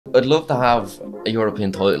I'd love to have a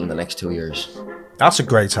European title in the next 2 years. That's a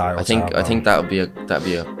great title. I think that would be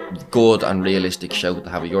a good and realistic shout to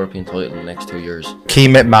have a European title in the next 2 years.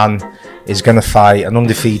 Keemit Man is going to fight an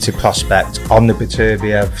undefeated prospect on the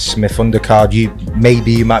Beterbiev Smith undercard. You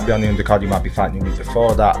might be on the undercard. You might be fighting the week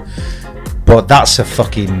before that. But that's a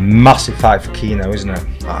fucking massive fight for Keno, isn't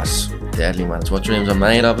it? That's deadly, man. It's what dreams are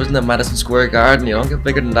made of, isn't it? Madison Square Garden. You don't get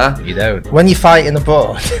bigger than that. You don't. When you're fighting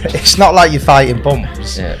abroad, it's not like you're fighting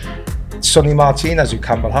bumps. Yeah. Sonny Martinez, who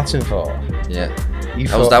Campbell Hatton for. Yeah.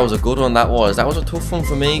 That was a good one. That was a tough one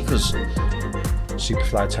for me because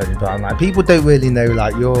Superfly Tony Brown. Like, people don't really know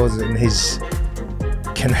like yours and his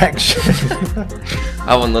connection.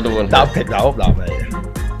 I have another one. That'll pick that up, that mate.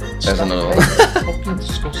 There's another one. Fucking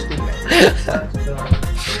disgusting, mate.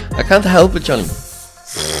 I can't help it, Johnny.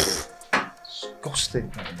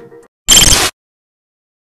 Disgusting.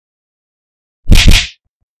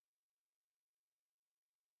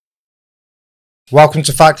 Welcome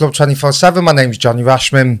to Fight Club 24/7. My name's Johnny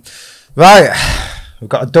Rashman. Right, we've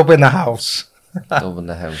got a dub in the house. Dub in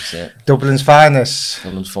the house, yeah. Dublin's finest.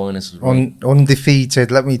 Dublin's finest. Right.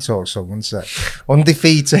 Undefeated. Let me talk someone sec.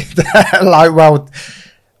 Undefeated.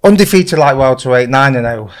 Undefeated light welterweight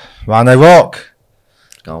 9-0. Rhino Rock.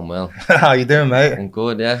 Going well. How you doing, mate? I'm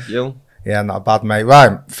good, yeah. You? Yeah, not bad, mate.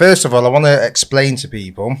 Right. First of all, I want to explain to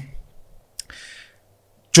people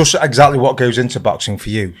just exactly what goes into boxing for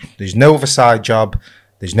you. There's no other side job.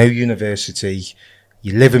 There's no university.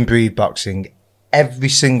 You live and breathe boxing. Every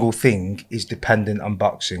single thing is dependent on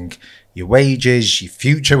boxing. Your wages, your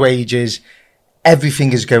future wages,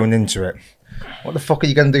 everything is going into it. What the fuck are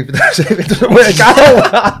you going to do for this if it doesn't work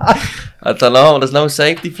out? I don't know. There's no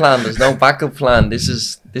safety plan. There's no backup plan. This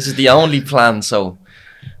is the only plan. So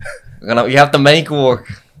you have to make it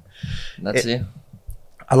work. That's it.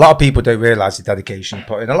 A lot of people don't realise the dedication you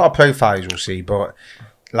put in. A lot of profiles will see, but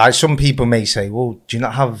like some people may say, "Well, do you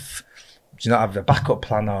not have a backup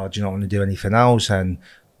plan, or do you not want to do anything else?"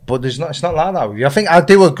 But there's not. It's not like that with you. I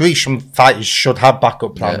do agree some fighters should have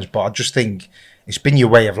backup plans, but I just think it's been your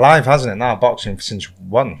way of life, hasn't it? Now boxing since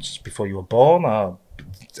before you were born, or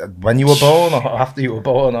when you were born, or after you were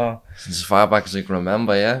born, or since as far back as I can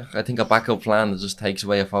remember. Yeah, I think a backup plan just takes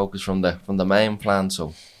away a focus from the main plan.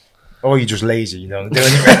 So. Or you're just lazy, you don't do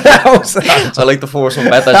anything else. I like the force one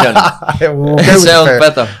better, Johnny. It sounds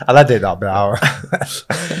better. I'll edit that bit out.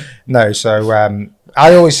 No, so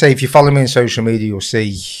I always say if you follow me on social media, you'll see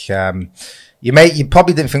you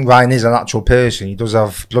probably didn't think Ryan is an actual person. He does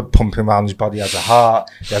have blood pumping around his body, he has a heart,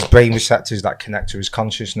 he has brain receptors that connect to his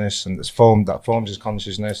consciousness and that forms his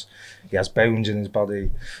consciousness. He has bones in his body.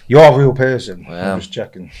 You're a real person. I'm just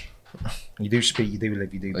checking. You do speak, you do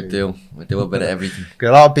live, you do. I do a bit of everything. A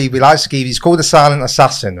lot of people, he likes to keep, he's called a silent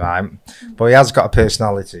assassin, right? But he has got a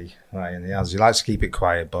personality, right? And he likes to keep it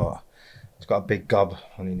quiet, but he's got a big gob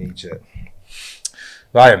when he needs it.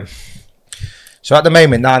 Right. So at the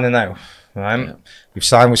moment, 9-0, right? Yeah. We've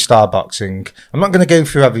signed with Star Boxing. I'm not going to go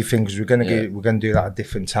through everything because we're going to do that at a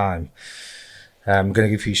different time. I'm going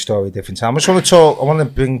to give you a story at a different time. I want to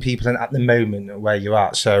bring people in at the moment where you're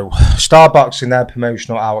at. So, Star Boxing, their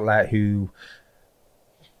promotional outlet, who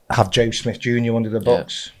have Joe Smith Jr. under the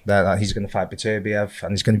books. Yeah. He's going to fight Beterbiev, and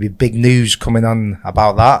there's going to be big news coming on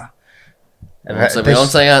about that. We don't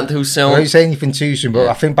say anything too soon. I won't say anything too soon, but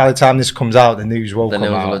I think by the time this comes out, the news will come out.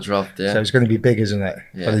 The news will have dropped, yeah. So it's going to be big, isn't it?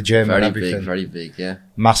 Yeah. For the gym and everything. Very big, yeah.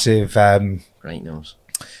 Massive. Great news.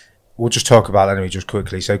 We'll just talk about it anyway, just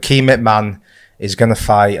quickly. So, Keemit Man is going to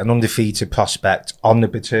fight an undefeated prospect on the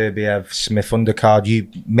Beterbiev Smith undercard. You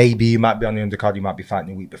might be on the undercard, you might be fighting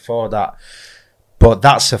the week before that. But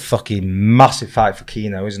that's a fucking massive fight for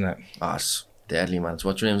Keno, isn't it? That's deadly, man. It's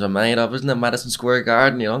what dreams are made of, isn't it? Madison Square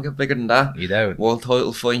Garden, you don't get bigger than that. You don't. World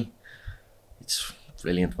title fight. It's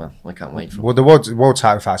brilliant, man. I can't wait for it. Well, the world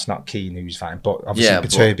title fight's not Keno who's fighting, but obviously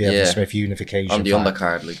Beterbiev and Smith unification on the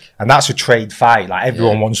undercard, like. And that's a trade fight. Like,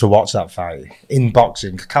 everyone wants to watch that fight. In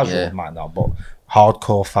boxing, casual might not, but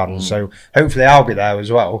hardcore fans. So hopefully I'll be there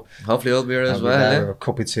as well. Hopefully I'll be there as well. With a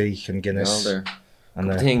cup of tea and Guinness.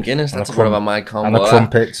 And tea and Guinness, that's part of my combo. And the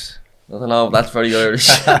crumpets. I don't know, that's very Irish.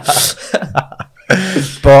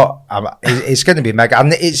 But it's going to be mega.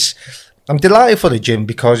 And I'm delighted for the gym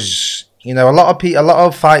because, you know, a lot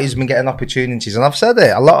of fighters have been getting opportunities. And I've said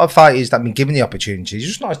it, a lot of fighters that have been given the opportunities,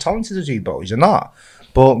 just not as talented as you boys, they're not.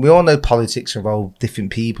 But we all know politics involved,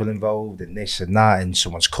 different people involved, and this and that, and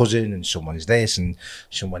someone's cousin, and someone's this, and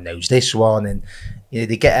someone knows this one, and you know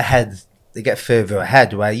they get further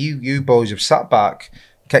ahead. Where you boys have sat back,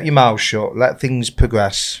 kept your mouth shut, let things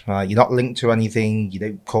progress. Right? You're not linked to anything. You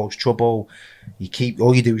don't cause trouble.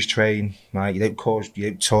 All you do is train. Right? You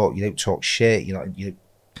don't talk shit.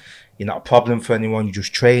 You're not a problem for anyone. You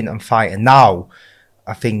just train and fight. And now,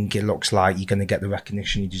 I think it looks like you're going to get the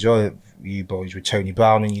recognition you deserve. You boys with Tony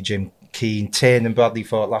Brown in your gym, Keane, Tane and Bradley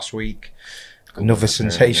fought last week. Another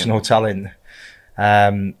sensational talent.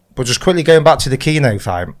 But just quickly going back to the Keno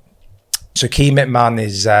fight. So Keane McMahon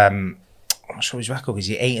is, I'm not sure his record. Is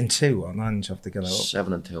he 8-2 or 9? So I have to get that up.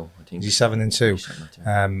 7-2, I think. Is he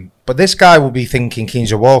 7-2? But this guy will be thinking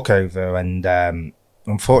Keane's a walkover, and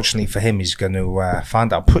unfortunately for him, he's going to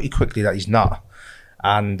find out pretty quickly that he's not.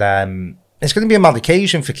 And it's going to be a mad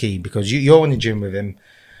occasion for Keane because you're in the gym with him.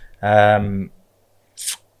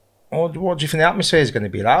 What do you think the atmosphere is going to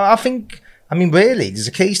be like? I mean, really, there's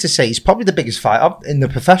a case to say he's probably the biggest fight in the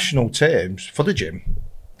professional terms for the gym.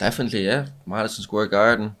 Definitely, yeah. Madison Square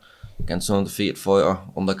Garden against an undefeated fighter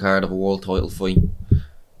on the card of a world title fight.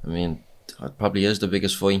 I mean, it probably is the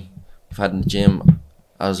biggest fight we've had in the gym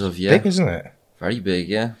as of yet. Big, isn't it? Very big,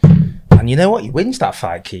 yeah. And you know what? He wins that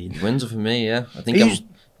fight, Keane. He wins it for me, yeah. I think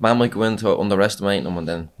man might go into underestimating him, and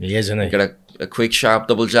then he is, isn't he? Get a quick, sharp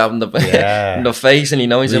double jab in the in the face, and he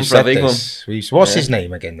knows he's in for a big one. What's his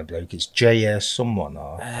name again, the bloke? It's J. someone,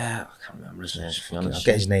 or I can't remember his name, to be honest. I'll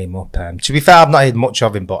get his name up. To be fair, I've not heard much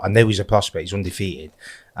of him, but I know he's a prospect. He's undefeated,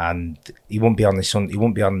 and he wouldn't be on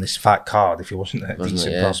this fight card if he wasn't a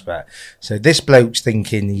decent prospect. So this bloke's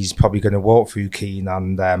thinking he's probably going to walk through Keane,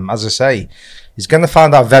 and as I say, he's going to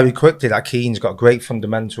find out very quickly that Keane's got great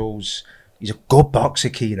fundamentals. He's a good boxer,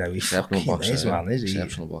 Keno. He's exceptional boxer, is, man, is he?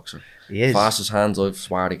 Exceptional boxer. He is. Fastest hands I've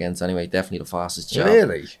sparred against anyway. Definitely the fastest jab.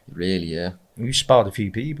 Really? Really, yeah. You've sparred a few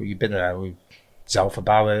people. You've been there with Zelfa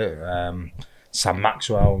Barrett, Sam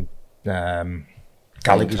Maxwell,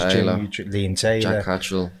 Gallagher's gym, Liam Taylor, Jack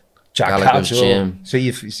Catchell, Gallagher's gym. So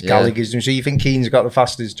Gallagher's gym. So you think Keane's got the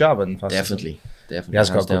fastest jab? Definitely. He has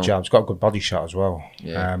got a good jab. He's got a good body shot as well.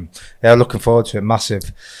 Yeah. Looking forward to it.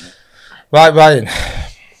 Massive. Right, Ryan.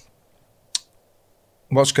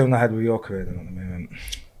 What's going ahead with your career then at the moment?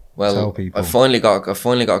 Well, I finally got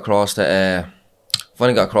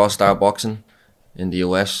across star boxing in the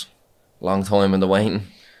US. Long time in the waiting.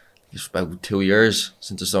 It's about 2 years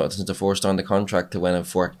since I first signed the contract to when I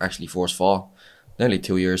actually first fought. Nearly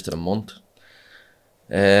 2 years to the month.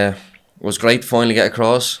 It was great to finally get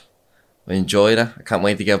across. I enjoyed it. I can't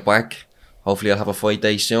wait to get back. Hopefully I'll have a fight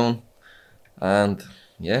day soon. And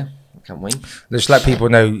yeah, I can't wait. Just let people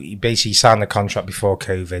know, you basically signed the contract before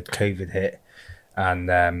COVID. COVID hit,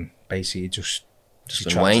 and basically just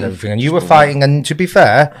been waiting. Everything. And you were fighting, and to be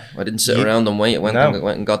fair, I didn't sit around and wait. I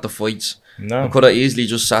went and got the fights. No. I could have easily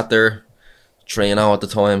just sat there, training out at the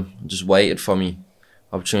time, and just waited for me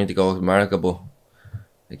opportunity to go to America. But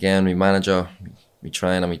again, my manager, my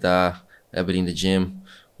trainer, my dad, everybody in the gym,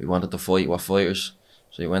 we wanted to fight. We're fighters,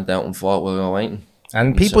 so we went out and fought while we were waiting.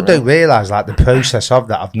 And people don't realise like the process of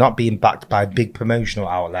that, of not being backed by a big promotional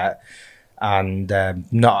outlet and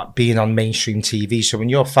not being on mainstream TV. So when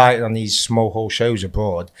you're fighting on these small hall shows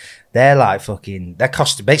abroad, they're like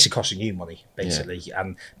basically costing you money, basically. Yeah.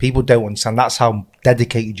 And people don't understand that's how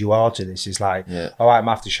dedicated you are to this. It's like, all right, I'm going to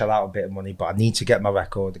have to shell out a bit of money, but I need to get my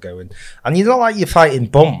record going. And you're not like you're fighting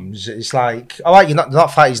bums. It's like, all right, they're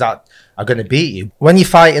not fighters that are going to beat you. When you're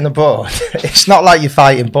fighting abroad, it's not like you're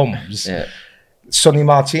fighting bums. Yeah. Sonny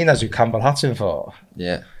Martinez, who Campbell Hatton fought.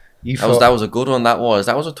 Yeah. That was a good one. That was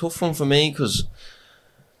a tough one for me because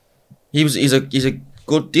he's a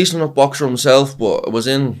good, decent enough boxer himself, but it was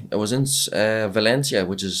in Valencia,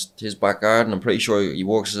 which is his backyard, and I'm pretty sure he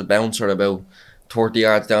works as a bouncer about 30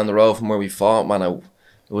 yards down the road from where we fought. Man, it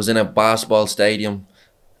was in a basketball stadium.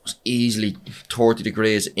 It was easily 30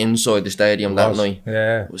 degrees inside the stadium that night.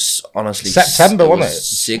 Yeah, it was honestly September, wasn't it?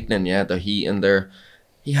 Sickening. Yeah, the heat in there.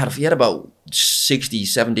 He had about 60,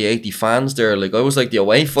 70, 80 fans there. Like, I was like the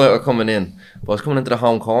away fighter coming in. But I was coming into the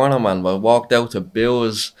home corner, man. But I walked out to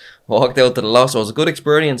Bills, walked out to the loss. So it was a good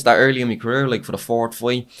experience that early in my career, like for the fourth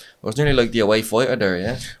fight. I was nearly like the away fighter there,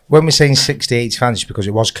 yeah. When we're saying 60, 80 fans, because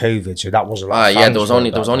it was COVID, so that was a lot of fans. Yeah,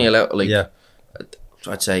 there was only allowed, like,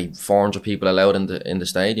 I'd say 400 people allowed in the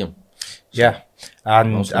stadium. So, yeah.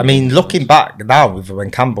 And, I mean, looking back now,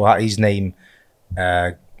 when Campbell had his name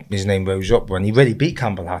rose up when he really beat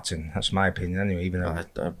Campbell Hatton. That's my opinion anyway, even though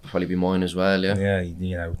that'd probably be mine as well, yeah.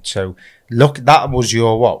 Yeah, so look, that was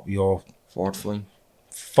your what? Your fourth fight.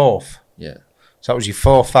 Fourth? Yeah. So that was your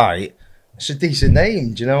fourth fight. It's a decent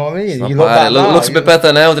name, do you know what I mean? You look it looks a bit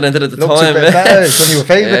better now than it did at the time. Looks a bit better. It's when you were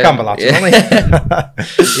favourite Campbell Hatton, wasn't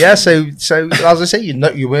it? Yeah, so as I say,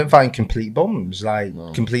 you weren't fighting complete bums,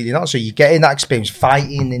 completely not. So you're getting that experience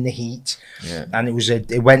fighting in the heat. Yeah. And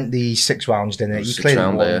it went the 6 rounds, didn't it? You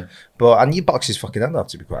cleared one. Yeah. And you boxed his fucking end off,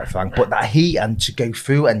 to be quite frank. But that heat and to go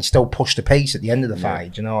through and still push the pace at the end of the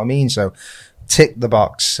fight, do you know what I mean? So tick the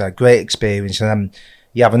box, great experience, and then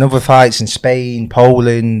you have another fights in Spain,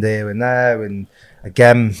 Poland, here and there, and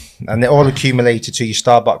again, and it all accumulated to your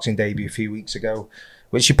Star Boxing debut a few weeks ago,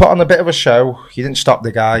 which you put on a bit of a show. You didn't stop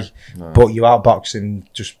the guy, but you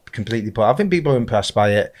outboxing just completely. But I think people are impressed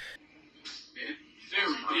by it.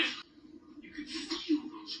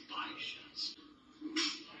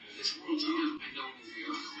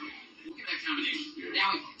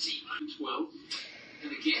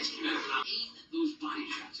 Those body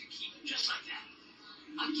shots and keep them just like that.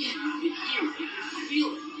 Again, you can hear it, you can feel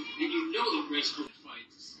it, and you know the race will fight.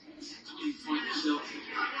 That's when you find yourself in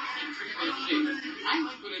pretty good shape. I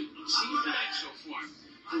like what I've seen tonight so far.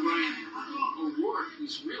 For Ryan O'Rourke,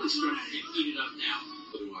 who's really starting to get heated up now.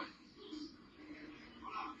 So do I.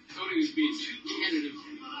 Thought he was being too tentative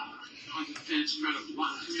on defense, trying to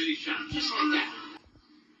block too many shots, just like that.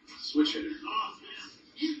 Switch hitter.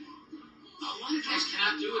 Yeah. A lot of guys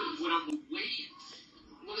cannot do it when I'm way in.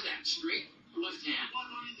 Look at that, straight left hand.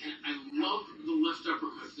 And I love the left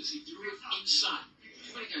uppercut because he threw it inside.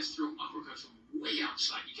 Too many guys throw uppercuts from way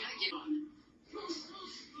outside. You gotta get on. There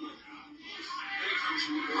he comes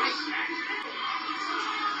right back.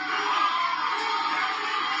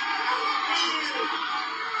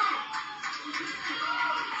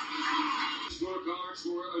 Scorecards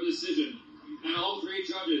for a decision. And all three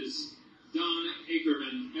judges, Don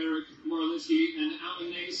Akerman, Eric Marlinsky, and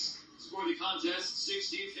Alan Nace, score the contest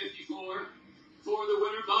 16-54 for the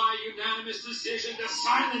winner by unanimous decision, the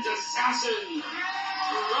silent assassin,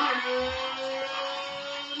 Ryan.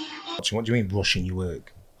 What do you mean rushing your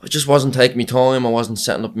work? I just wasn't taking my time. I wasn't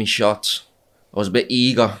setting up my shots. I was a bit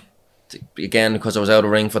eager. Again, because I was out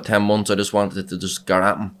of ring for 10 months, I just wanted to just get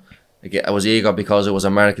at him. I was eager because it was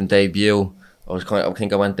American debut. I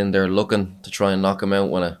think I went in there looking to try and knock him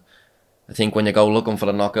out. I think when you go looking for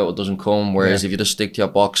the knockout, it doesn't come. Whereas if you just stick to your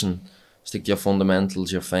boxing, stick to your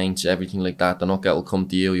fundamentals, your feints, everything like that, the knockout will come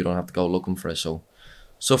to you. You don't have to go looking for it. So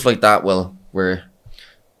stuff like that, well, when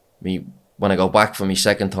I go back for my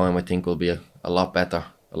second time, I think will be a lot better,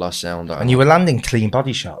 a lot sounder. And you were landing clean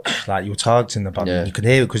body shots, like you were targeting the body. Yeah. You could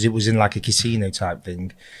hear it because it was in like a casino type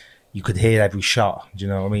thing. You could hear every shot. Do you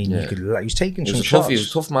know what I mean? Yeah. He was taking some shots. He was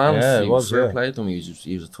a tough man. Yeah, he was. Fair play to him.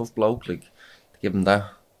 He was a tough bloke. Like, to give him that.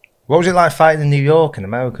 What was it like fighting in New York and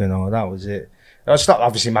America and all that? Was it? It's not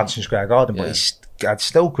obviously Madison Square Garden, but it's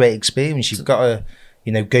still great experience. You've got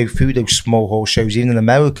to, go through those small hall shows, even in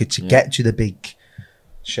America, to get to the big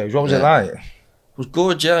shows. What was it like? It was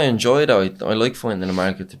good. Yeah, I enjoyed it. I like fighting in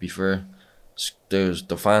America. To be fair,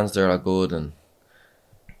 the fans there are good and.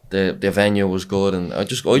 The venue was good, and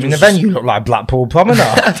the venue looked like Blackpool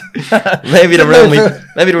Promenade. maybe the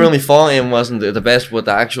room we fought in wasn't the best, but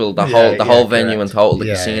the whole venue and total, the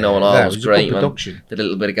casino and all was great. Man. Did a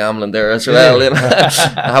little bit of gambling there as well.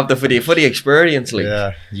 I have for the experience. Like,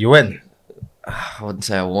 yeah, you win. I wouldn't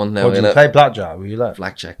say I won. Now, did you play blackjack? Roulette?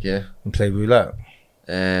 Blackjack, yeah. And play roulette?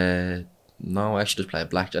 No, I actually just played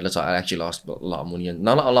blackjack. I actually lost a lot of money, and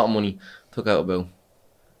not a lot of money. Took out about.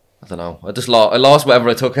 I don't know. I lost whatever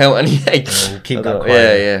I took out anyway. Keep that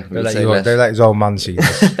quiet. Yeah. They let his old man see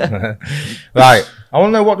this. Right. I want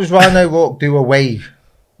to know, what does Ryan O'Rourke do away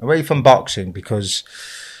from boxing? Because,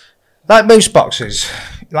 like most boxers,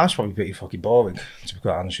 life's probably pretty fucking boring, to be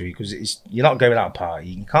quite honest with you, because you're not going out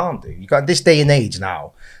partying. You can't do. You got this day and age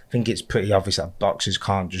now. I think it's pretty obvious that boxers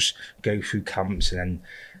can't just go through camps and then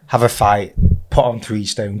have a fight, put on 3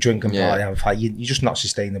 stone, drink and party, have a fight. You're just not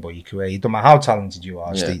sustainable your career. You don't matter how talented you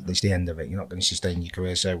are, it's the end of it. You're not going to sustain your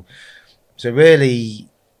career. So really,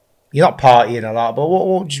 you're not partying a lot. But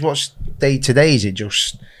what's day to day? Is it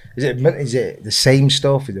the same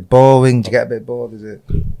stuff? Is it boring? Do you get a bit bored? Is it?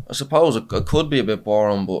 I suppose it could be a bit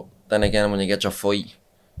boring, but then again, when you get your fight,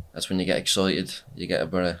 that's when you get excited. You get a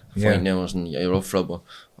bit of fight news and you're up for it. But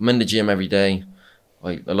I'm in the gym every day.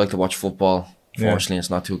 I like to watch football. Fortunately, it's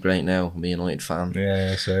not too great now. I'm a United fan.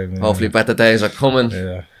 Yeah, same. Hopefully, better days are coming.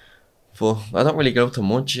 Yeah. But I don't really go out too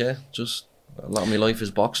much. Yeah, just a lot of my life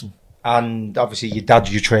is boxing. And obviously, your dad's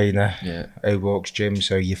your trainer. Yeah. O'Rourke's gym,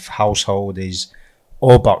 so your household is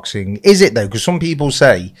all boxing. Is it though? Because some people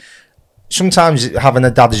say sometimes having a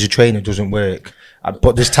dad as a trainer doesn't work,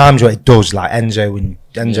 but there's times where it does. Like Enzo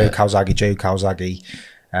Calzaghe, Joe Calzaghe.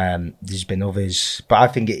 There's been others, but I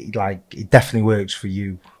think it definitely works for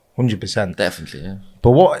you. 100%. Definitely, yeah.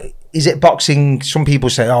 But what is it? Boxing. Some people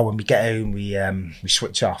say, "Oh, when we get home, we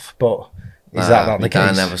switch off." But is that not the case?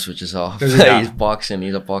 He never switches off. He's boxing.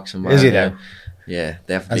 He's a boxing man. Is he now? Yeah,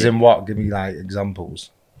 definitely. As in what? Give me like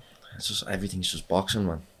examples. It's just everything's just boxing,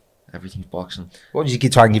 man. Everything's boxing. What does he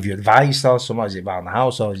try and give you advice or something? Is it around the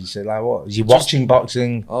house, or is he say like what? Is he watching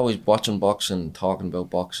boxing? Always watching boxing, talking about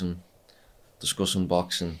boxing. discussing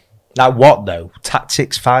boxing. Like what though?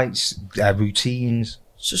 Tactics, fights, routines.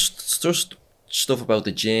 Just stuff about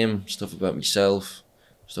the gym, stuff about myself,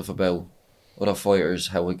 stuff about other fighters,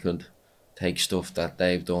 how I could take stuff that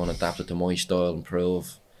they've done, adapt it to my style,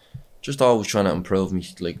 improve. Just always trying to improve me,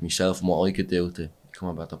 like myself, and what I could do to become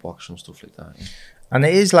a better boxer and stuff like that. Yeah. And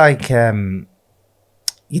it is like your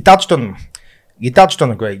dad's done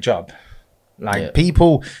a great job. Like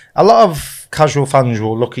people, a lot of casual fans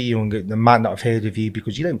will look at you and they might not have heard of you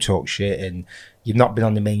because you don't talk shit and you've not been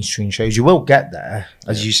on the mainstream shows. You will get there,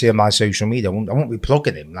 as you see on my social media. I won't be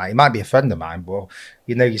plugging him. Like, he might be a friend of mine, but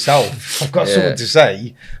you know yourself. I've got something to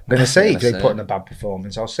say. I'm going to say if they put in a bad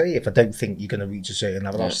performance. I'll say if I don't think you're going to reach a certain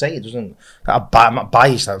level. I'll say it doesn't. I'm not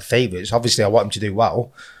biased out of favourites. Obviously, I want him to do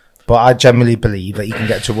well. But I generally believe that he can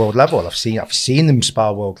get to world level. I've seen him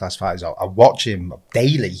spar world class fighters. I watch him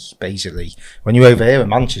daily, basically. When you're over here in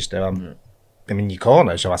Manchester, I'm in your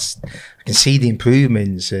corner, so I can see the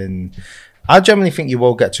improvements, and I generally think you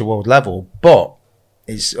will get to world level. But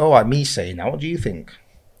it's all right me saying that. What do you think?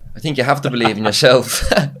 I think you have to believe in yourself.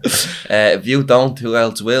 If you don't, who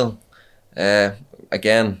else will?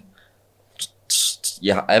 Again,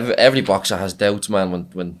 every boxer has doubts, man.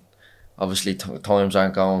 When obviously times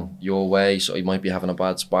aren't going your way, so you might be having a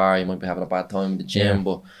bad spar, you might be having a bad time in the gym,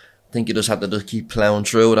 but I think you just have to just keep ploughing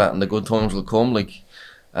through that, and the good times will come. Like,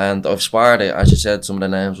 and I've sparred it, as you said, some of the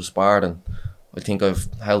names were sparred, and I think I've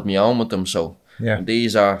held me on with them. So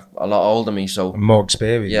these are a lot older than me, so more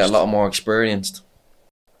experienced. Yeah, a lot more experienced.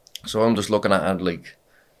 So I'm just looking at it like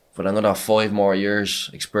for another 5 more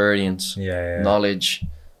years experience, knowledge,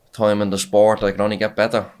 time in the sport. I can only get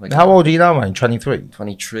better. Like, how old are you now, man? 23?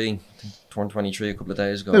 23. I think turned 23 a couple of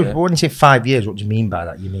days ago. No, but when you say 5 years, what do you mean by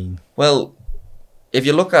that? You mean? Well, if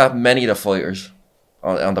you look at many of the fighters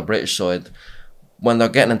on the British side, when they're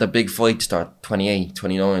getting into big fights, they're 28,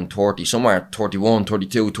 29, 30, some are 31,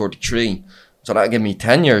 32, 33. So that'll give me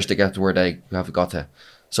 10 years to get to where they have got to.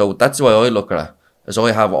 So that's the way I look at it, is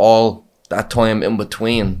I have all that time in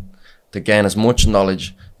between to gain as much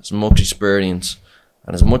knowledge, as much experience,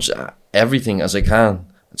 and as much everything as I can.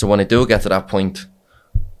 And so when I do get to that point,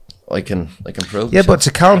 I can prove. Yeah, but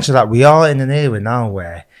to counter that, we are in an era now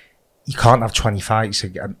where you can't have 20 fights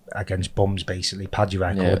against bums, basically, pad your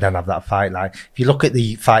record, then have that fight. Like, if you look at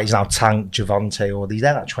the fighters now, Tank, Javante, all these,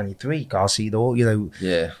 they're like 23, Garcia, all, you know.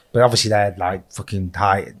 Yeah. But obviously they're like fucking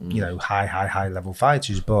high, you know, high level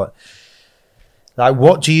fighters. But like,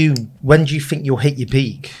 when do you think you'll hit your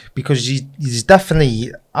peak? Because there's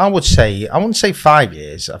definitely, I wouldn't say 5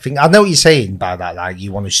 years. I know what you're saying by that, like,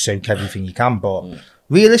 you want to soak everything you can, but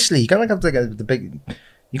realistically, you're going to have to get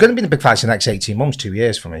you're going to be in the big fights in the next 18 months, 2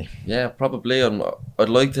 years for me. Yeah, probably. I'd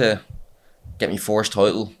like to get my first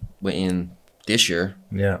title within this year.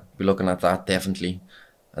 Yeah. Be looking at that, definitely.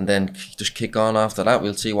 And then just kick on after that.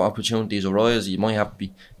 We'll see what opportunities arise. You might have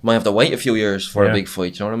to wait a few years for a big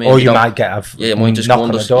fight, you know what I mean? Or you might get you might just knock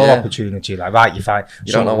on the door opportunity, like, right, you fight.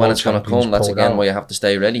 You don't know when it's going to come. That's again why you have to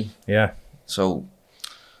stay ready. Yeah. So,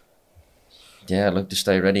 yeah, I'd like to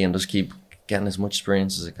stay ready and just keep getting as much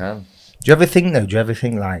experience as I can. Do you ever think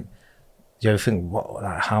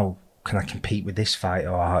how can I compete with this fight,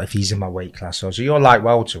 or if he's in my weight class? Or so you're like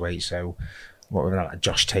welterweight, so what were like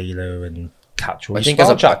Josh Taylor and Catchell? I think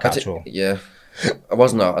as a Jack Catchell. I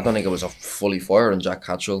don't think I was a fully firing Jack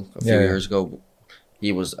Catchell a few years ago.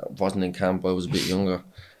 He wasn't in camp. I was a bit younger.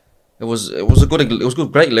 It was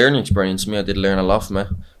great learning experience for me. I did learn a lot from it.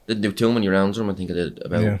 Didn't do too many rounds with him. I think I did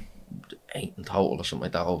about 8 in total or something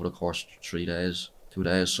like that over the course of 3 days, 2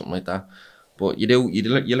 days, something like that. But you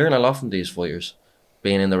learn a lot from these fighters,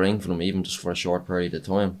 being in the ring for them, even just for a short period of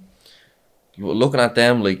time. Looking at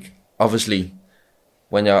them, like, obviously,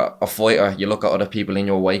 when you're a fighter, you look at other people in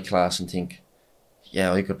your weight class and think,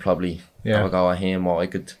 yeah, I could probably have a go at him, or I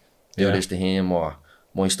could do this to him, or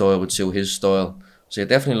my style would suit his style. So you're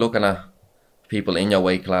definitely looking at people in your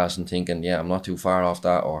weight class and thinking, yeah, I'm not too far off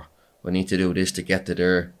that, or we need to do this to get to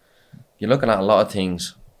there. You're looking at a lot of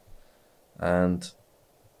things, and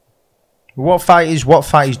what fighters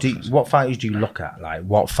do you look at? Like,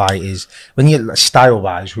 what fighters, when you style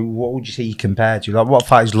wise, what would you say you compare to? Like, what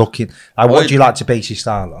fighters looking? Like, what do you like to base your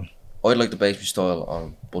style on? I'd like to base my style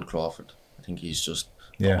on Bud Crawford. I think he's just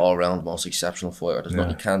all round most exceptional fighter. There's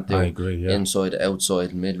nothing he can't do. I agree. Yeah. Inside,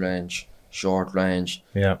 outside, mid range, short range.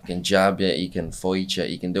 Yeah. He can jab you. He can fight you.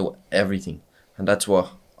 He can do everything, and that's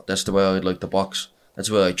the way I'd like to box. That's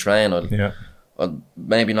the way I train. I'm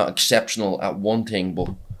maybe not exceptional at one thing, but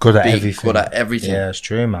good at everything. Good at everything. Yeah, it's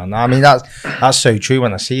true, man. I mean, that's so true.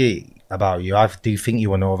 When I see about you. I do think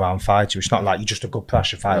you're an all-round fighter. It's not like you're just a good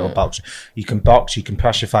pressure fighter or boxer. You can box, you can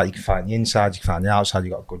pressure fight, you can fight on the inside, you can fight on the outside,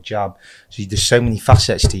 you got a good jab. So there's so many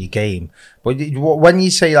facets to your game. But when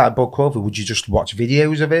you say like Bud Crawford, would you just watch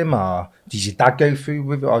videos of him, or did your dad go through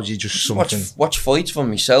with it, or did you just something? Watch fights for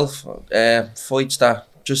myself. Fights that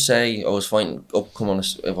just say I was fighting if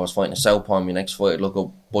I was fighting a southpaw in my next fight, I'd look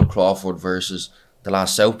up Bud Crawford versus the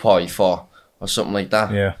last southpaw he fought, or something like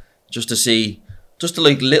that. Yeah. Just to see, just to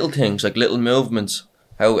like little things, like little movements,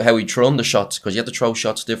 how he thrown the shots, because you have to throw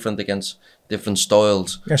shots different against different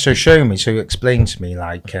styles. Yeah. So show me. So explain to me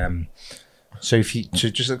like. So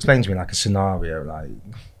just explain to me like a scenario, like.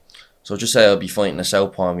 So just say I'll be fighting a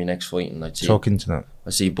southpaw in my next fight, and I'd see. Talk into that.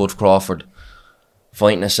 I see Bud Crawford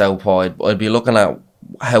fighting a southpaw. I'd be looking at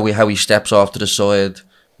how he steps off to the side,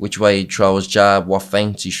 which way he throws jab, what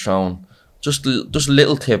feints he's thrown. Just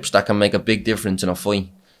little tips that can make a big difference in a fight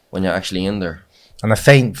when you're actually in there. And a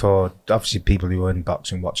feint, for obviously people who are in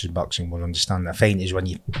boxing, watching boxing, will understand that. A feint is when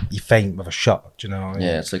you feint with a shot. Do you know what I mean?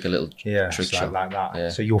 Yeah, it's like a little trick shot like that. Yeah.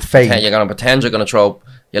 So you'll feint. You're gonna pretend you're gonna throw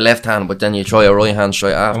your left hand, but then you throw your right hand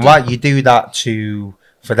straight after. And why you do that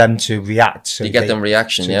for them to react? So you get them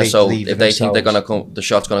reaction. So if they think they're gonna come, the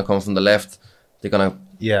shot's gonna come from the left, they're gonna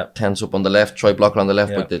tense up on the left, try block it on the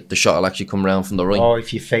left, but the shot will actually come around from the right. Or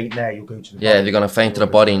if you feint there, you'll go to the body. Yeah, if you're gonna feint to the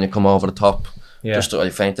body and you come over the top, just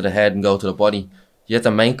you feint to the head and go to the body. You have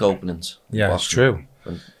to make openings. Yeah, it's true.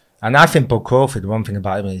 And I think Bud Crawford, the one thing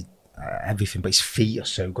about him is everything, but his feet are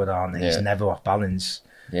so good, aren't they? He's never off balance.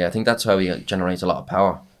 Yeah, I think that's how he generates a lot of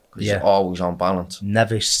power, because he's always on balance.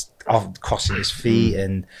 Never off crossing his feet.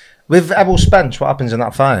 And with Errol Spence, what happens in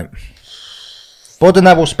that fight? Bud and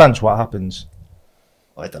Errol Spence, what happens?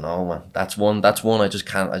 I don't know, man. That's one I just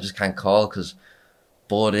can't call, because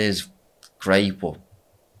Bud is great, but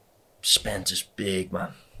Spence is big,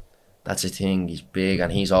 man. That's the thing. He's big,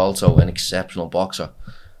 and he's also an exceptional boxer.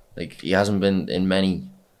 Like, he hasn't been in many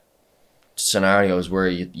scenarios where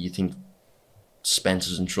you think Spence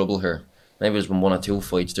is in trouble here. Maybe there's been one or two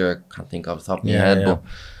fights there I can't think off the top of my head, but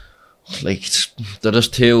like, they're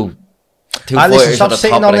just two fighters stop at the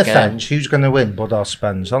sitting top on of the fence. Who's going to win, Bud or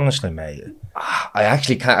Spence? Honestly, mate. I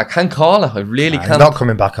can't call it. I really can't. He's not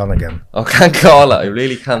coming back on again. I can't call it. I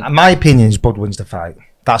really can't. My opinion is Bud wins the fight.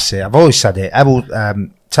 That's it. I've always said it.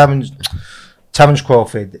 Terence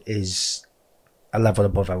Crawford is a level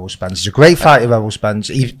above Errol Spence. He's a great fighter, Errol Spence.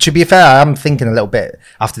 To be fair, I am thinking a little bit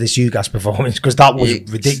after this Ugas performance, because that was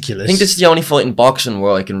ridiculous. I think this is the only fight in boxing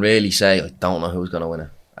where I can really say I don't know who's going to win it.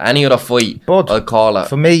 Any other fight, I'd call it.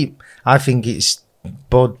 For me, I think it's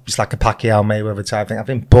Bud. It's like a Pacquiao Mayweather type thing. I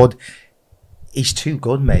think Bud, he's too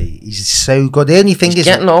good, mate. He's so good. The only thing he's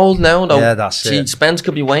getting old now, though. Yeah, that's it. Spence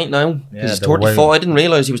could be waiting now. He's 34. I didn't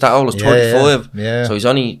realise he was that old. He's 35. Yeah. So he's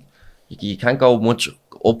only... You can't go much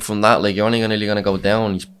up from that. Like, you're only really going to go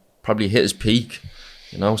down. He's probably hit his peak,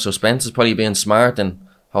 you know. So Spence is probably being smart and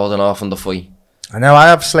holding off on the fight. I know I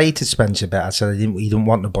have slated Spence a bit. I said he didn't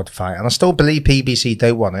want the Bud fight, and I still believe PBC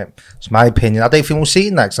don't want it. It's my opinion. I don't think we'll see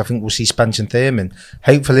it next. I think we'll see Spence and Thurman.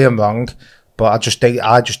 Hopefully I'm wrong, but I just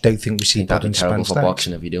don't think we see Bud and Spence. That'd be terrible for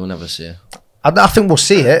boxing if you do never see it. I think we'll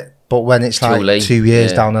see it, but when it's like 2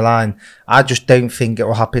 years down the line, I just don't think it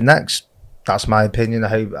will happen next. That's my opinion. I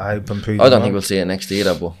hope I'm proving I don't think we'll see it next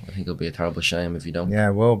either, but I think it'll be a terrible shame if you don't. Yeah,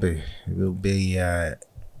 it will be. It will be.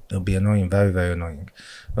 It'll be annoying, very, very annoying.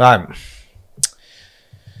 Right.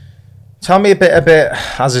 Tell me a bit,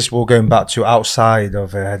 as this we're going back to outside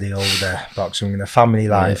of the older boxing, the family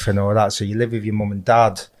life and all that. So you live with your mum and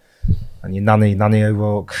dad, and your nanny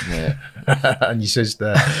O'Rourke, and your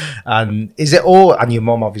sister, and is it all? And your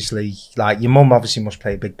mum, obviously, like your mum, obviously must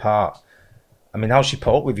play a big part. I mean, how's she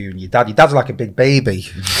put up with you and your dad? Your dad's like a big baby,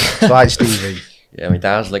 right, Stevie? Yeah, my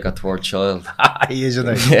dad's like a third child. He is,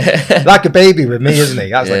 isn't he? Like a baby with me, isn't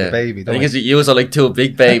he? That's like a baby. I think you are like two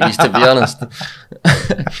big babies, to be honest.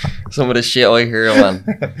 Some of the shit I hear, man,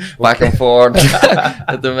 back and forth,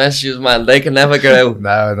 the messages, man, they can never get out.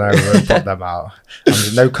 No, we'll put them out.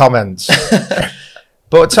 No comments.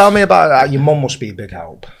 But tell me about your mum. Must be a big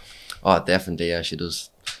help. Oh, definitely. Yeah, she does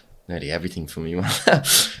nearly everything for me, man.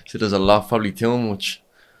 She does a lot, probably too much.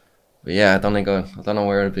 But yeah, I don't know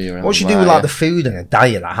where it'd be around. What should you do with like the food and the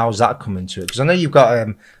diet? Like, how's that coming to it? Because I know you've got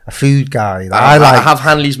a food guy. Like, I have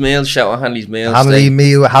Hanley's Meals. Shout out Hanley's Meals. Hanley's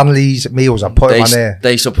Meals. I put them on there.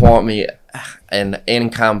 They support me in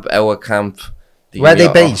camp, out of camp. Where are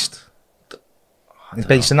they based? It's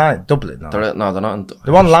based in Dublin. No, they're not.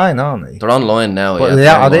 They're online, aren't they? They're online now. But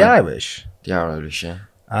yeah, are they Irish? They are Irish, yeah.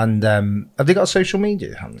 And have they got social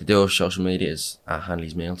media? They do have social media. It's at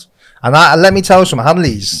Hanley's Meals. And let me tell you something.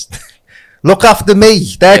 Hanley's, Look after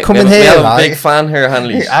me. They're coming here. We have right? a big fan here,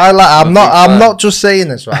 Hanley. I'm not just saying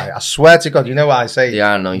this, right? I swear to God, you know what I say. They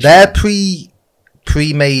are nice. They're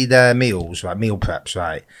pre-made meals, right? Meal preps,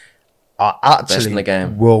 right? Are actually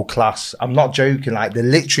world class. I'm not joking. Like they're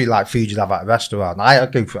literally like food you'd have at a restaurant. I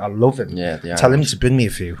go for it. I love it. Yeah, tell him to bring me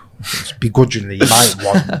a few. Begrudgingly, he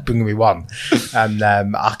might bring me one, and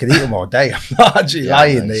I can eat them all day. I'm not actually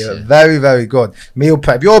lying. Nice, they are very, very good. Meal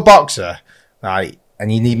prep. If you're a boxer, right,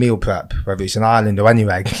 and you need meal prep, whether it's an island or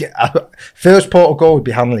anywhere, first port of call would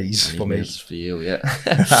be Hanley's for me. For you, yeah.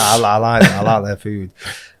 I like their food.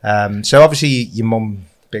 So obviously your mum.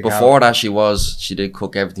 Before that, she did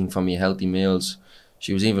cook everything for me, healthy meals.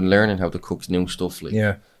 She was even learning how to cook new stuff,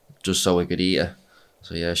 like just so I could eat it.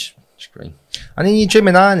 So yeah, she's great. And in your gym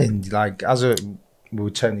in Ireland, like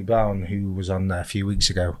with Tony Brown, who was on there a few weeks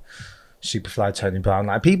ago, Superfly Tony Brown.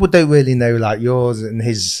 Like people don't really know like yours and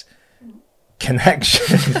his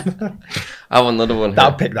connection. I have another one.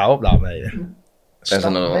 That'll pick that up, that mate. There's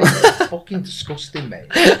another one. It's fucking disgusting, mate.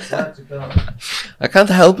 I can't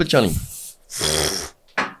help it, Johnny.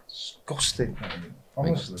 Disgusting, man.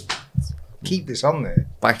 Honestly. Keep this on there.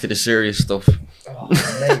 Back to the serious stuff. Oh,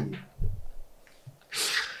 mate.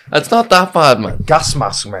 It's not that bad, man. Gas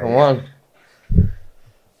mask, mate. Come on.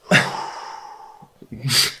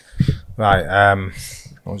 Right,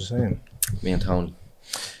 what was I saying? Me and Tony.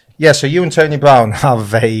 Yeah, so you and Tony Brown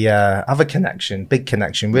have a connection, big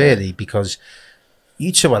connection, really, because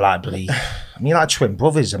you two are like bloody, like twin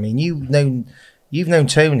brothers. I mean, you've known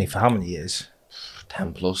Tony for how many years?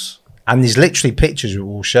 10 plus. And there's literally pictures we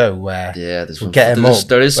will show where there's we'll get him up.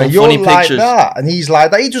 There is some you're funny like pictures. That, and he's like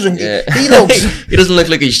that. He doesn't. Yeah. He looks. He doesn't look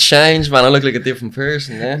like he's changed, man. I look like a different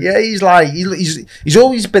person. Yeah. Yeah, he's like he's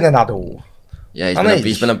always been an adult. Yeah,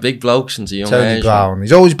 he's been a big bloke since a young Tony age. Brown.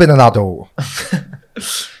 He's always been an adult.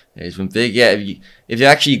 Yeah, he's been big. Yeah, if you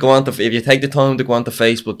actually if you take the time to go onto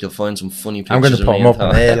Facebook, you'll find some funny pictures. I'm going to put them up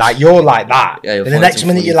on here. Like you're like that. Yeah, and the next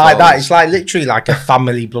minute you're like that. It's like literally like a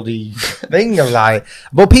family bloody thing of like.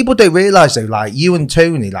 But people don't realise though, like you and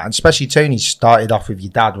Tony, like and especially Tony started off with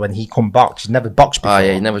your dad when he come boxed. He's never boxed before. Oh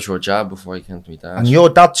yeah, he never threw a jab before he came to me dad. And your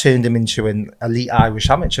dad turned him into an elite Irish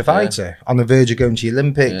amateur fighter on the verge of going to the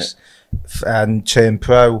Olympics and turned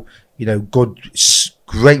pro. You know,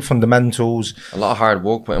 great fundamentals. A lot of hard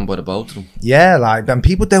work put in by the both of them. Yeah, like, and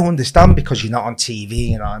people don't understand because you're not on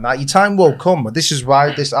TV, and that. Your time will come, but this is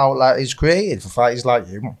why this outlet is created for fighters like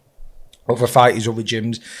you, other fighters, other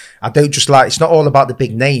gyms. I don't just like, it's not all about the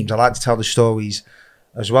big names. I like to tell the stories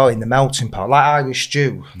as well in the melting pot, like Irish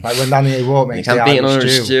stew. Like when Danny O'Rourke makes the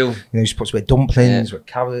Irish stew. You know, he puts with dumplings, with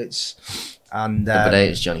carrots, and the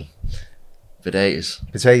potatoes, Johnny. Potatoes.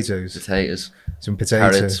 Some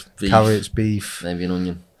potatoes, carrots, beef, maybe an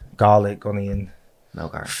onion, garlic, onion, no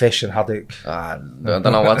garlic, fish and haddock. I don't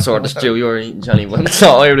know what sort of stew you're eating, Johnny, but it's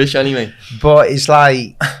not Irish anyway. But it's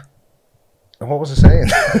like, what was I saying?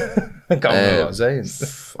 I can't remember what I was saying.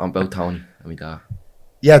 I'm about Tony and my dad.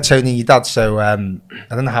 Yeah, Tony, your dad. So I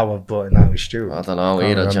don't know how I've brought an Irish stew. I don't know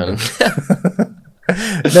either, Johnny.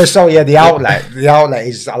 No, sorry, yeah, the outlet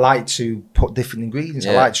is I like to put different ingredients.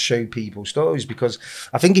 I like to show people stories because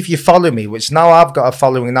I think if you follow me, which now I've got a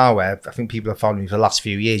following now where I think people have followed me for the last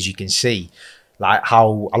few years, you can see like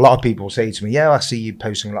how a lot of people say to me, yeah, I see you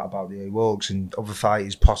posting a lot about the O'Rourke's and other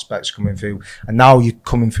fighters, prospects coming through, and now you're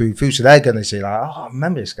coming through, so they're going to say like, oh, I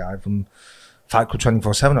remember this guy from Fight Club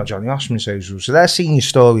 24/7 or Johnny Osman social. So they're seeing your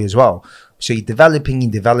story as well. So you're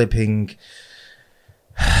developing.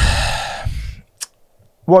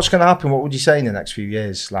 What's going to happen? What would you say in the next few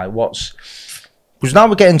years? Like because now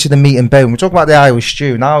we're getting to the meat and bone. We're talking about the Irish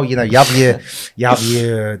stew. Now, you know, you have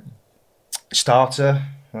your starter,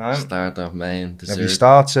 right? Starter, main, dessert. You have your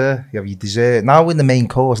starter, you have your dessert. Now we're in the main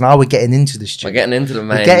course. Now we're getting into the stew. We're getting into the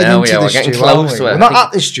main now, we're getting close to it. We're not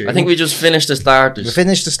at the stew. I think we just finished the starters. We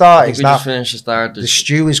finished the starters. We just finished the starters. The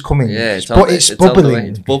stew is coming. Yeah, it's bubbling.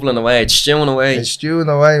 It's bubbling away. It's stewing away. It's stewing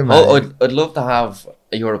away, man. Oh, I'd love to have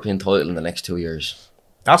a European title in the next 2 years.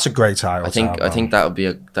 That's a great title. I think that would be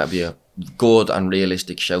a good and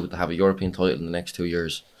realistic shout to have a European title in the next 2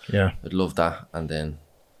 years. Yeah, I'd love that, and then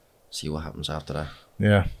see what happens after that.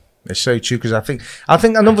 Yeah, it's so true because I think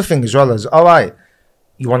another thing as well is all right.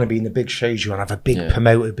 You want to be in the big shows. You want to have a big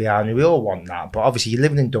promoter behind you. We all want that, but obviously you're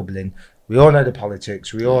living in Dublin. We all know the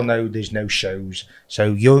politics. We all know there's no shows.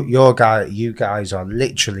 So you guys are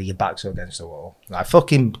literally your backs are against the wall, like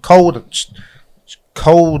fucking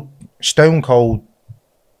stone cold.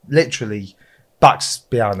 Literally backs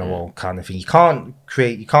behind the wall kind of thing. You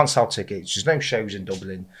can't sell tickets. There's no shows in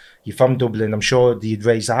Dublin. You're from Dublin. I'm sure you'd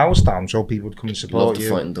raise the house down so people would come and support you. Love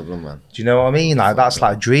to fight in Dublin, man. Do you know what I mean? Like that's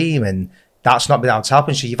like a dream, and that's not been able to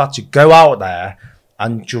happen. So you've had to go out there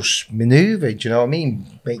and just manoeuvre, do you know what I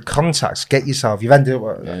mean? Make contacts, get yourself. You've ended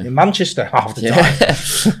up in Manchester half the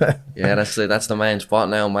time. Yeah, that's the main spot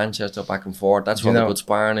now, Manchester, back and forth. That's what the good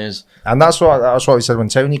sparring is. And that's what we said when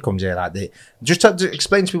Tony comes here. Like, just to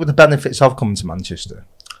explain to people the benefits of coming to Manchester.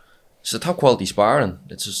 It's a top quality sparring.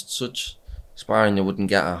 It's just such sparring you wouldn't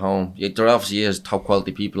get at home. There obviously is top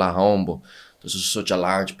quality people at home, but there's just such a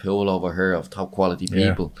large pool over here of top quality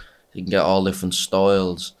people. You can get all different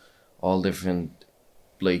styles, all different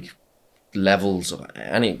like levels,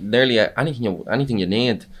 nearly anything you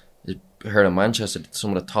need is here in Manchester.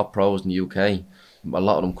 Some of the top pros in the UK, a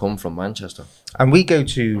lot of them come from Manchester. And we go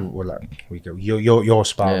to your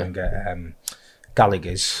sparring at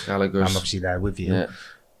Gallagher's. I'm obviously there with you. Yeah.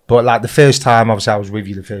 But like the first time, obviously I was with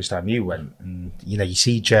you the first time you went, and you know, you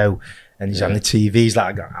see Joe and he's on the TV, he's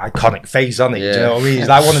like an iconic face on it, do you know what I mean? He's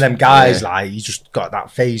like one of them guys, like, he's just got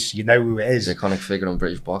that face, you know who it is. The iconic figure on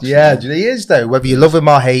British boxing. Yeah, he is though, whether you love him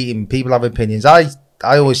or hate him, people have opinions. I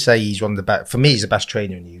always say he's one of the best, for me he's the best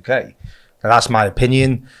trainer in the UK. And that's my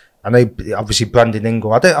opinion. I know obviously Brendan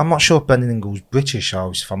Ingle, I'm not sure if Brendan Ingle's British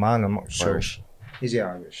or if I'm not sure. Irish. Is he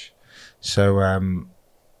Irish? So,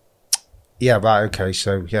 yeah, right, okay,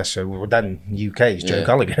 so then UK is Joe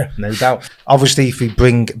Gallagher, no doubt. Obviously, if we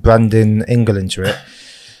bring Brendan Ingle into it,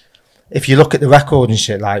 if you look at the record and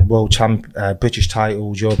shit, like world champ, British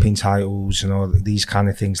titles, European titles, and all these kind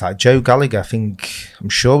of things, like Joe Gallagher, I'm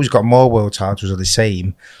sure he's got more world titles or the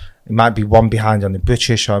same. It might be one behind on the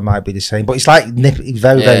British, or it might be the same, but it's like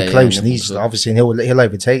very close, and he's obviously, and he'll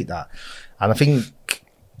overtake that. And I think,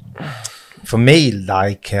 for me,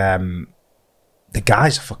 like, the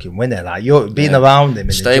guy's a fucking winner. Like, you're being around him.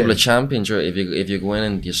 In stable of champions. If you go in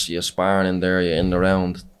and you're sparring in there, you're in and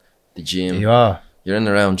around the gym. You are. You're in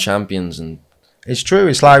and around champions, and it's true.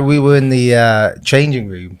 It's like we were in the changing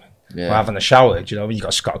room. We're having a shower. Do you know? You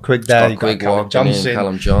got Scott Quigg there. You got Callum Johnson.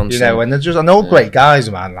 You know, and they're all great guys,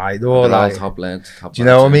 man. Like they're all like top lads. Do you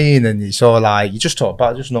know what I mean? And it's all like you just talk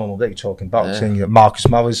about just normal. You're talking boxing. You got Marcus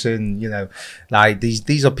Morrison. You know, like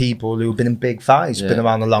these are people who have been in big fights, been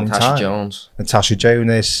around a long time. Natasha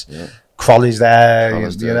Jonas. Crowley's there.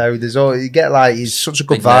 You know, there's all you get. Like he's such a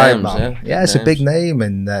good vibe, man. Yeah, it's a big name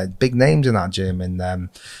and big names in that gym. And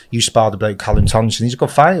you sparred the bloke Callum Thompson. He's a good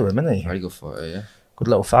fighter, isn't he? Very good fighter, yeah. Good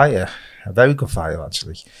little fighter, a very good fighter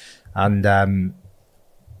actually. And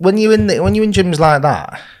when you're in gyms like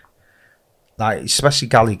that, like especially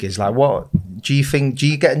Gallagher's, like what do you think? Do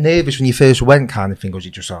you get nervous when you first went, kind of thing, or is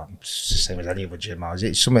it just it's the same as any other gym, or is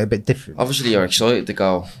it something a bit different? Obviously, you're excited to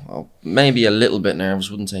go. Maybe a little bit nervous.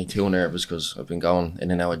 Wouldn't say too nervous because I've been going in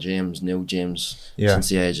and out of gyms, new gyms, since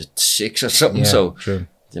the age of 6 or something. So true.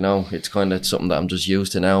 You know, it's kind of something that I'm just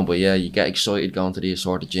used to now. But yeah, you get excited going to these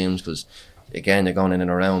sort of gyms because, again, you're going in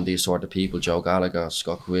and around these sort of people: Joe Gallagher,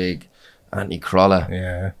 Scott Quigg, Anthony Crolla.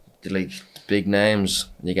 Yeah, they're like big names.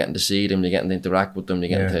 You're getting to see them. You're getting to interact with them. You're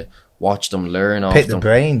getting to watch them, learn off them.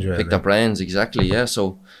 Pick their brains, exactly. Yeah.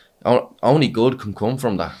 So only good can come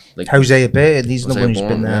from that. Like Jose Abate, he's the one who's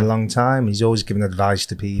been there a long time. He's always giving advice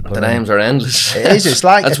to people. The names are endless. It is. It's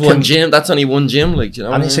like that's one gym. That's only one gym. Like, you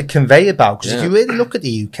know, and it's a conveyor belt. Because if you really look at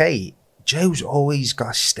the UK, Joe's always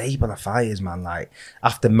got a stable of fighters, man. Like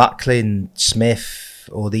after Macklin, Smith,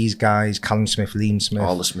 all these guys, Callum Smith, Liam Smith,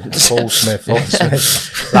 all the Smiths, Paul Smith, all the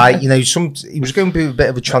Smiths. Like, you know, he was going through a bit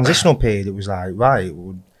of a transitional period. It was like, right,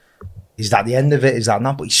 well, is that the end of it? Is that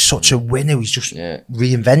not? But he's such a winner. He's just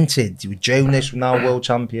reinvented. With Jonas, now world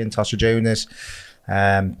champion, Tasha Jonas.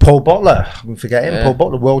 Paul Butler, we forget him. Paul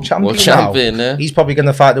Butler, world champion now. He's probably going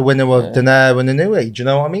to fight the winner of Daenerys and the New Age. You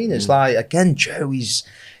know what I mean? It's like, again, Joe, he's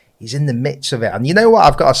in the midst of it. And you know what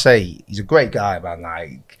I've got to say? He's a great guy, man.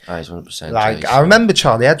 Like, he's 100%. Like, I remember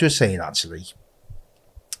Charlie Edwards saying, actually,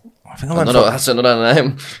 I think that's another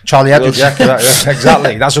name. Charlie Edwards,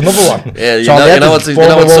 exactly. That's another one. Yeah, Charlie Edwards, you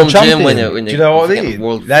know some gym when you do you know what I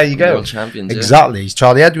mean? There you go. World champions, exactly.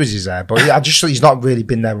 Charlie Edwards is there, but I just thought he's not really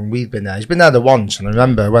been there when we've been there. He's been there the once, and I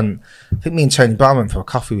remember when I think me and Tony Brown went for a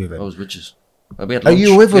coffee with him. I was witches.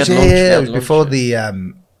 You were with us? Yeah, it was before the. I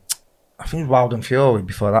think it was Wild and Fury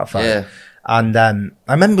before that fight. Yeah. And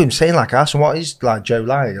I remember him saying, like, I asked him, what is like Joe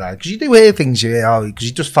like? Because you do hear things, because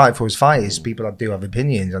he does fight for his fighters. People that do have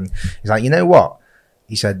opinions, and he's like, you know what?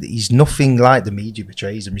 He said he's nothing like the media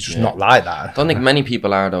portrays him. He's just not like that. I don't think many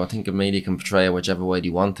people are, though. I think the media can portray it whichever way they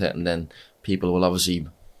want it, and then people will obviously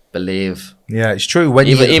believe. Yeah, it's true. When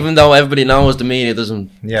even though everybody knows the media doesn't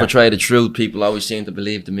portray the truth, people always seem to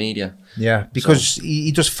believe the media. Yeah, because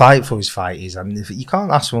he does fight for his fighters, and you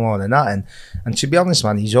can't ask for more than that. And to be honest,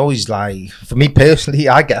 man, he's always like, for me personally,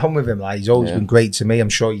 I get on with him. Like, he's always been great to me. I'm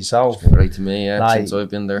sure yourself. Great to me, yeah. Like, since I've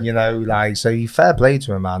been there, you know, like, so fair play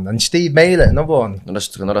to him, man. And Steve Mailer, another one.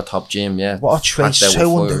 Another top gym, yeah. What a trainer,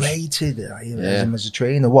 so underrated. Him as a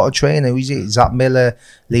trainer. What a trainer. Who's it? Zach Miller,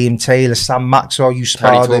 Liam Taylor, Sam Maxwell. You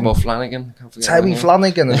sparred him. Terry Flanagan. Terry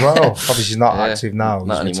Flanagan as well. Obviously, he's not active now.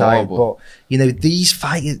 Not he's anymore. retired, but you know,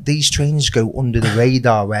 these trainers go under the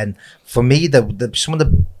radar. When for me, some of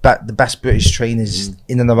the best British trainers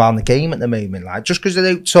in and around the game at the moment. Like, just because they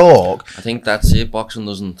don't talk, I think that's it. Boxing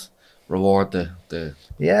doesn't reward the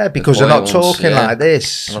because they're not talking like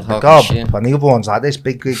this. The gob and the other ones like this,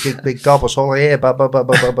 big gob. What's all here?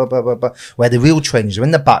 Where the real trainers are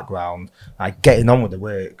in the background, like getting on with the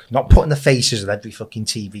work, not putting the faces on every fucking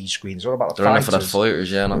TV screen. It's all about the fighters. For the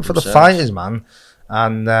fighters, yeah, not for the fighters, man.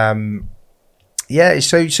 And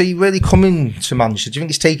so you really coming to Manchester? Do you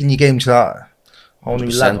think it's taking your game to that whole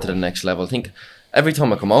new level? To the next level. I think every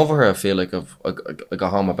time I come over here, I feel like I go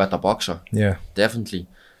home a better boxer. Yeah, definitely.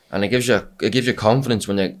 And it gives you confidence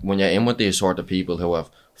when you're in with these sort of people who have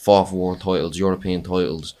fought for world titles, European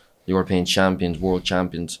champions, world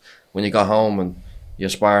champions. When you go home and you're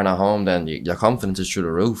sparring at home, then your confidence is through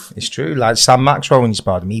the roof. It's true. Like Sam Maxwell, when you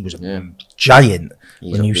sparred him, he was a giant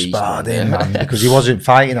when you sparred him, man, because he wasn't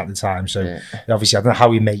fighting at the time. So obviously, I don't know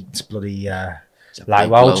how he makes bloody like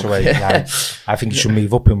welterweight. Like, I think he should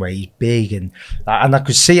move up in weight. He's big and I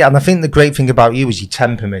could see it. And I think the great thing about you is your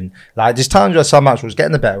temperament. Like, there's times where Sam Maxwell was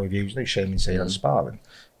getting the better with you. There's no shame in saying that sparring,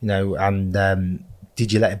 you know. And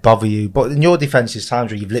did you let it bother you? But in your defence, there's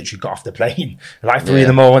times where you've literally got off the plane at like 3 in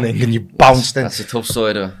the morning and you bounced in. That's a tough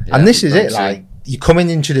side of it. And this is it. Like, you're coming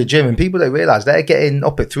into the gym and people don't realise they're getting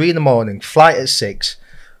up at 3 in the morning, flight at 6.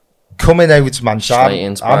 Coming over to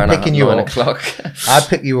Manchester, I'm picking you up. I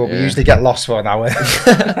pick you up. We usually get lost for an hour.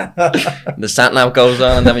 The sat nav goes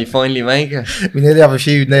on, and then we finally make it. We nearly have a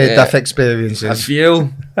few near-death experiences. A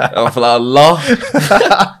few, a lot.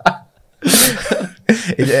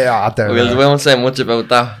 I don't know. We won't say much about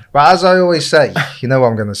that. But as I always say, you know what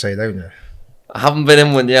I'm going to say, don't you? I haven't been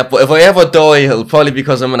in one yet, but if I ever die, it'll probably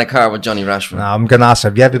because I'm in a car with Johnny Rashford. No, I'm going to ask,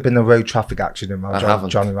 have you ever been in a road traffic accident while I haven't.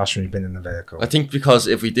 Johnny Rashford's been in the vehicle? I think because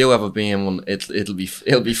if we do ever be in one, it'll be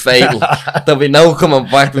fatal. There'll be no coming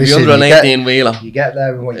back. We'll be under an 18-wheeler. You get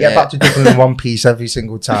there and you get back to Dublin in one piece every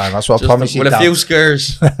single time. That's what I promise you. With a few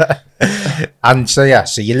scares. And so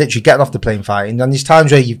you're literally getting off the plane fighting. And there's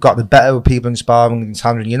times where you've got the better of people in sparring, and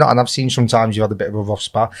times when you're not. And I've seen sometimes you've had a bit of a rough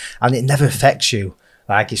spar, and it never affects you.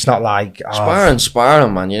 Like, it's not like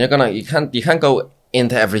sparring, man. You can't go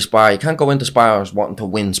into every spar. You can't go into spars wanting to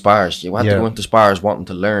win spars. You have to go into spars wanting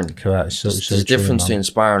to learn. Correct. There's a difference between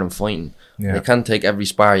sparring and fighting. Yeah. You can't take every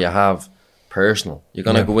spar you have personal. You're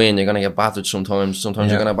gonna go in. You're gonna get battered sometimes.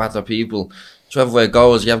 Sometimes you're gonna batter people. Whichever way it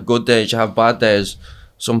goes, you have good days. You have bad days.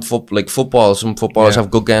 Some footballers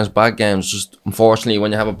have good games, bad games. Just unfortunately,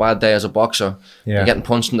 when you have a bad day as a boxer, you're getting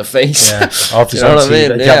punched in the face. Yeah. You know what I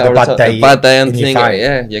mean? You have a bad day and thing.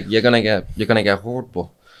 You're gonna get hurt. But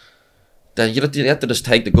then you have to just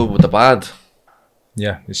take the good with the bad.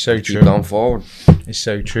 Yeah, it's so true. Keep going forward. It's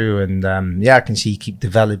so true, and I can see you keep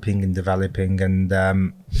developing, and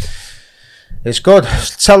it's good.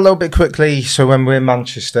 Tell a little bit quickly. So when we're in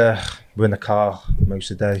Manchester, we're in the car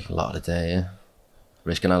most of the day. A lot of the day, yeah.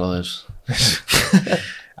 Risking our lives.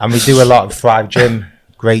 And we do a lot of Thrive Gym,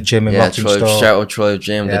 great gym in Rottingstone. Shout out Thrive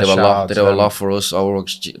Gym. They do a lot. They do a lot for us.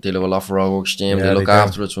 They do a lot for our works gym. They look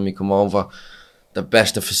after us when we come over. The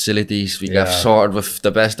best of facilities. We get sorted with the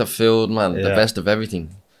best of food, man. The best of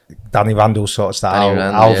everything. Danny Randall sorts that out.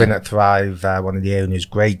 Alvin at Thrive, one of the owners,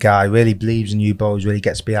 great guy, really believes in you boys, really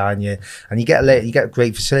gets behind you, and you get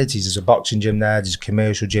great facilities. There's a boxing gym there. There's a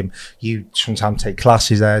commercial gym. You sometimes take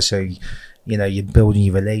classes there, so you know you're building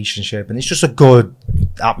your relationship, and it's just a good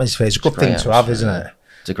atmosphere. It's a good thing to have, isn't it?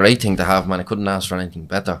 It's a great thing to have, man. I couldn't ask for anything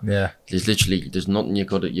better. Yeah, there's nothing you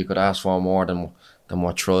could ask for more than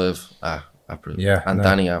what Thrive and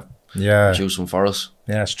Danny are producing for us.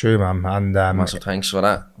 Yeah, it's true, man. And massive thanks for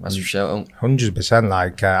that. Massive shout out. 100%.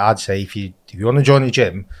 Like I'd say, if you want to join the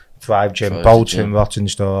gym, Thrive Gym, Bolton,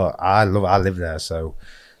 Rottingstone, I live there, so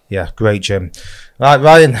yeah, great gym. Right,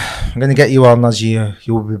 Ryan, I'm going to get you on as you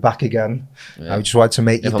will be back again. I just wanted to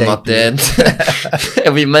make you. If I'm not dead,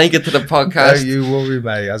 if we make it to the podcast, no, you will be,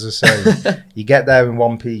 mate. As I say, you get there in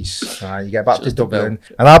one piece. Right, you get back to Dublin,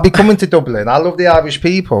 and I'll be coming to Dublin. I love the Irish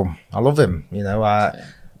people. I love them. You know,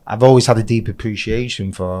 I've always had a deep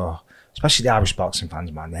appreciation for, especially the Irish boxing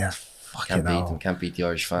fans, man. They're fucking can't beat the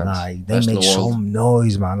Irish fans. Nah, they make some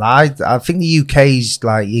noise, man. I think the UK's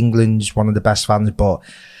like England's one of the best fans, but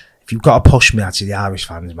if if you've got to push me out to the Irish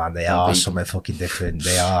fans, man, they are something fucking different.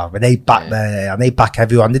 They are. And they back there, and they back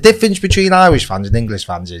everyone. The difference between Irish fans and English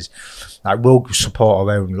fans is, like, we'll support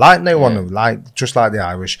our own, like no one, like just like the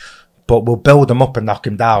Irish, but we'll build them up and knock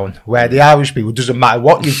them down. Where the Irish people, doesn't matter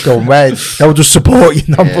what you've done, where they'll just support you,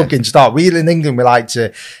 not fucking start. We in England, we like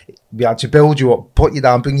to build you up, put you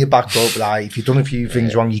down, bring you back up. Like, if you've done a few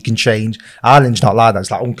things wrong, you can change. Ireland's not like that.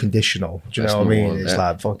 It's like unconditional. Do you know what I mean? It's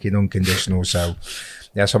like fucking unconditional. So,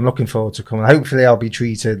 yeah, so I'm looking forward to coming. Hopefully I'll be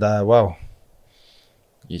treated well.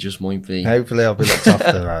 You just might be. Hopefully I'll be looked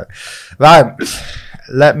after. Right.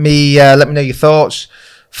 Let me know your thoughts.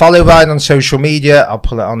 Follow Ryan on social media. I'll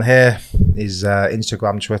put it on here. His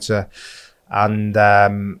Instagram, Twitter. And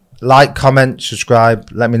like, comment, subscribe.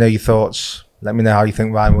 Let me know your thoughts. Let me know how you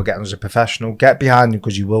think Ryan will get on as a professional. Get behind him,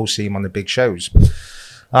 because you will see him on the big shows.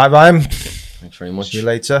 All right, Ryan. Thanks very much. See you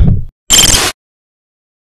later.